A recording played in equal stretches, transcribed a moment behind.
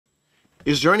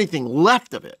Is there anything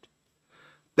left of it?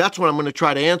 That's what I'm going to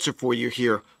try to answer for you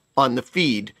here on the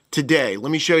feed today.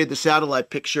 Let me show you the satellite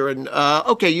picture, and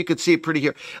okay, you can see it pretty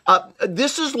here.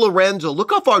 This is Lorenzo.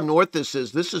 Look how far north this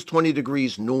is. This is 20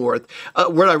 degrees north.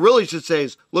 What I really should say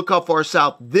is, look how far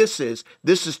south this is.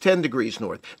 This is 10 degrees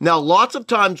north. Now, lots of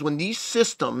times when these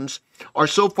systems are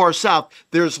so far south,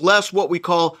 there's less what we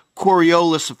call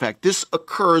Coriolis effect. This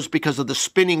occurs because of the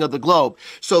spinning of the globe.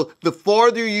 So the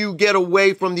farther you get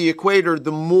away from the equator,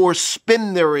 the more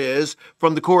spin there is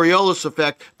from the Coriolis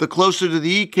effect. The closer to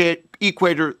the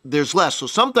equator, there's less. So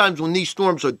sometimes when these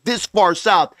storms are this far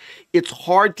south, it's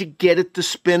hard to get it to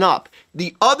spin up.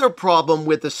 The other problem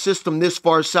with a system this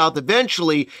far south,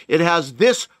 eventually it has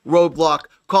this roadblock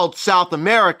called South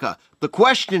America. The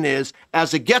question is,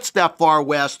 as it gets that far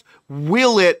west,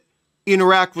 will it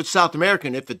interact with South America?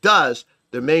 And if it does,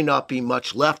 there may not be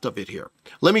much left of it here.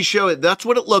 Let me show you. That's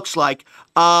what it looks like.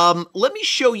 Let me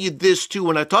show you this too.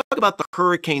 When I talk about the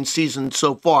hurricane season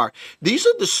so far, these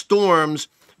are the storms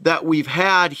that we've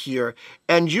had here.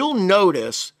 And you'll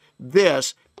notice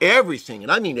this, everything,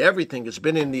 and I mean everything, has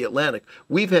been in the Atlantic.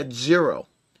 We've had zero,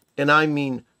 and I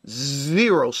mean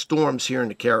zero storms here in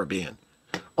the Caribbean.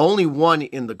 Only one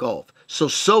in the Gulf.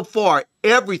 So far,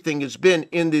 everything has been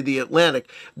into the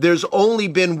Atlantic. There's only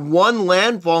been one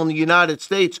landfall in the United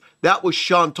States. That was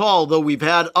Chantal, though we've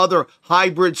had other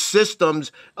hybrid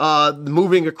systems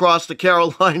moving across the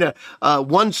Carolina.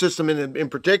 One system in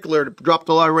particular dropped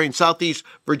a lot of rain, southeast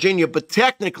Virginia, but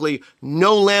technically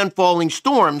no landfalling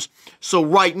storms. So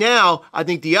right now, I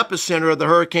think the epicenter of the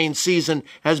hurricane season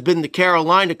has been the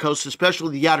Carolina coast,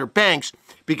 especially the Outer Banks,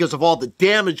 because of all the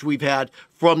damage we've had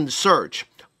from the surge.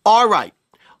 All right,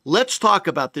 let's talk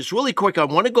about this really quick. I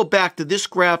want to go back to this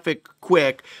graphic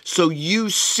quick so you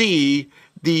see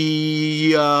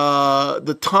the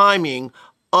timing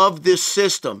of this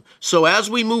system. So as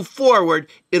we move forward,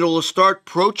 it'll start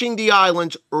approaching the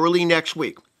islands early next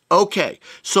week. Okay,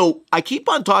 so I keep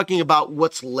on talking about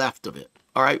what's left of it.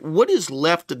 All right, what is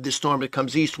left of this storm that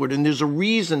comes eastward? And there's a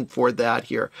reason for that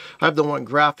here. I have the one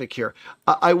graphic here.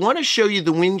 I want to show you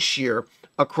the wind shear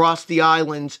across the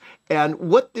islands and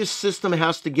what this system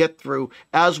has to get through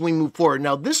as we move forward.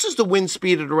 Now, this is the wind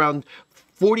speed at around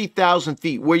 40,000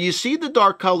 feet. Where you see the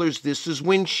dark colors, this is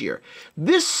wind shear.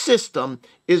 This system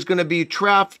is going to be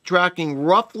tracking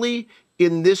roughly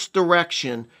in this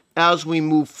direction as we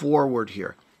move forward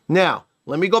here. Now,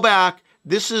 let me go back.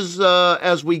 This is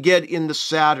as we get into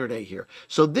Saturday here.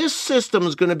 So this system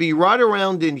is going to be right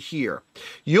around in here.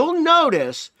 You'll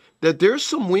notice that there's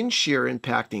some wind shear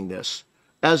impacting this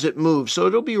as it moves. So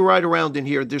it'll be right around in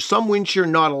here. There's some wind shear,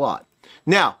 not a lot.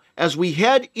 Now, as we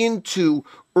head into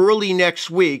early next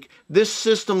week, this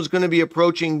system is going to be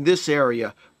approaching this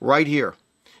area right here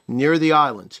near the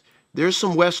islands. There's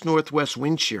some west-northwest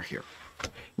wind shear here.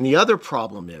 And the other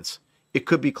problem is it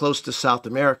could be close to South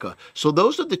America. So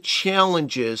those are the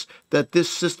challenges that this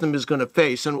system is going to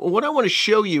face. And what I want to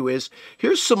show you is,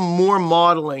 here's some more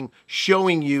modeling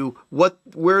showing you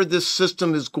where this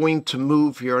system is going to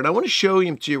move here. And I want to show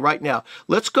them to you right now.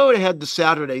 Let's go ahead to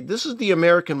Saturday. This is the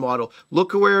American model.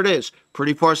 Look at where it is.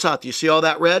 Pretty far south. You see all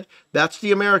that red? That's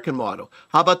the American model.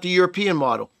 How about the European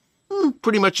model?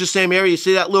 Pretty much the same area. You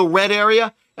see that little red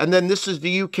area? And then this is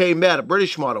the UK Met, a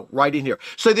British model, right in here.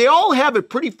 So they all have it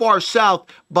pretty far south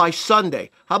by Sunday.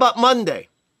 How about Monday?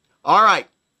 All right,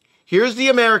 here's the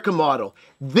American model.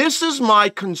 This is my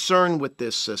concern with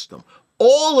this system.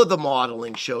 All of the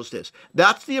modeling shows this.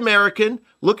 That's the American.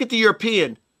 Look at the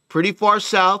European, pretty far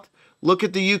south. Look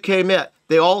at the UK Met.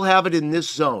 They all have it in this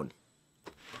zone.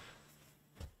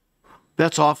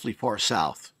 That's awfully far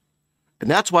south. And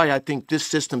that's why I think this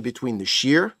system between the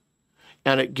shear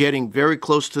and it getting very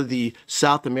close to the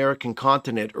South American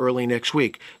continent early next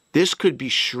week, this could be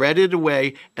shredded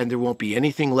away and there won't be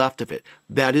anything left of it.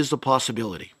 That is a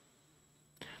possibility.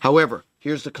 However,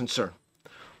 here's the concern.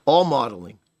 All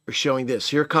modeling are showing this.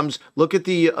 Here comes, look at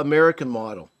the American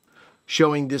model,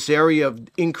 showing this area of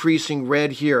increasing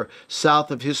red here, south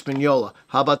of Hispaniola.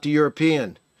 How about the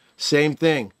European? Same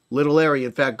thing. Little area.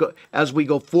 In fact, as we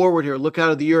go forward here, look out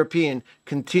of the European,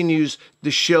 continues to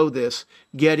show this,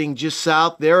 getting just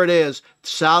south. There it is,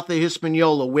 south of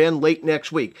Hispaniola, wind late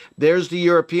next week. There's the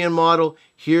European model.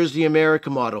 Here's the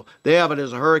American model. They have it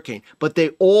as a hurricane, but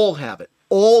they all have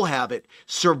it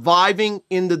surviving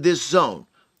into this zone.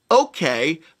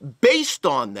 Okay, based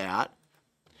on that,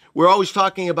 we're always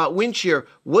talking about wind shear.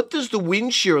 What does the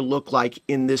wind shear look like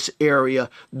in this area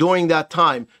during that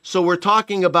time? So we're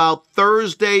talking about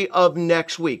Thursday of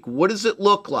next week. What does it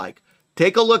look like?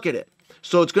 Take a look at it.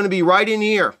 So it's going to be right in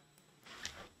here.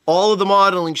 All of the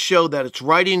modeling show that it's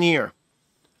right in here.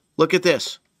 Look at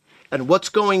this. And what's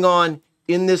going on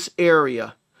in this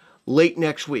area late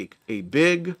next week? A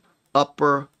big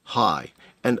upper high.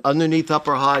 And underneath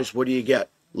upper highs, what do you get?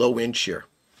 Low wind shear.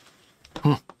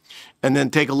 And then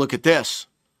take a look at this.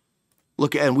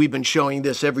 Look, and we've been showing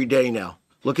this every day now.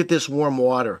 Look at this warm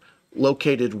water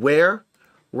located where?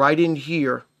 Right in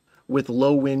here with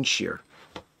low wind shear.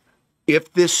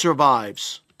 If this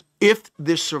survives,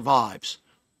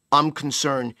 I'm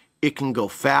concerned it can go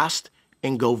fast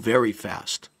and go very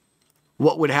fast.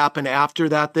 What would happen after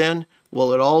that then?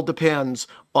 Well, it all depends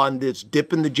on this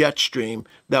dip in the jet stream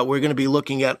that we're going to be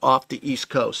looking at off the East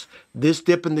Coast. This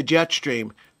dip in the jet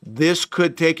stream, this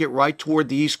could take it right toward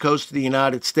the East Coast of the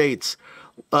United States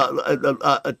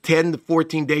 10 to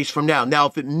 14 days from now. Now,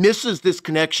 if it misses this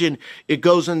connection, it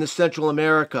goes into Central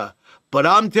America. But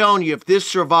I'm telling you, if this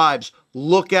survives,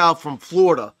 look out from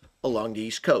Florida along the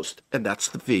East Coast. And that's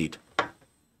the feed.